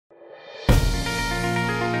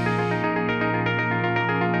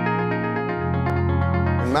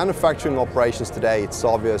In manufacturing operations today, it's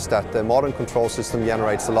obvious that the modern control system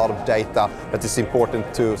generates a lot of data that is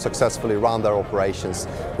important to successfully run their operations.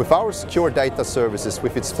 With our secure data services,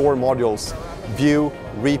 with its 4 modules, View,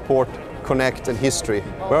 Report, Connect and History,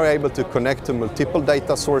 we're able to connect to multiple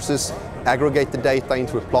data sources, aggregate the data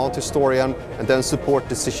into a plant historian, and then support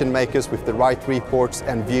decision makers with the right reports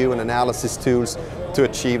and view and analysis tools to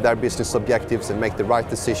achieve their business objectives and make the right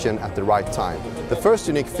decision at the right time. The first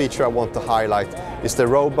unique feature I want to highlight is the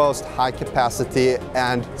robust, high capacity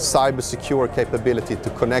and cyber secure capability to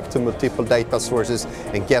connect to multiple data sources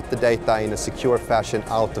and get the data in a secure fashion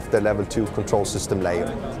out of the level 2 control system layer.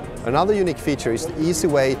 Another unique feature is the easy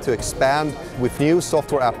way to expand with new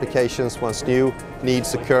software applications once new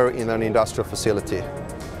needs occur in an industrial facility.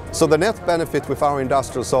 So the net benefit with our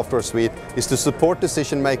industrial software suite is to support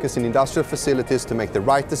decision makers in industrial facilities to make the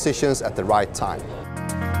right decisions at the right time.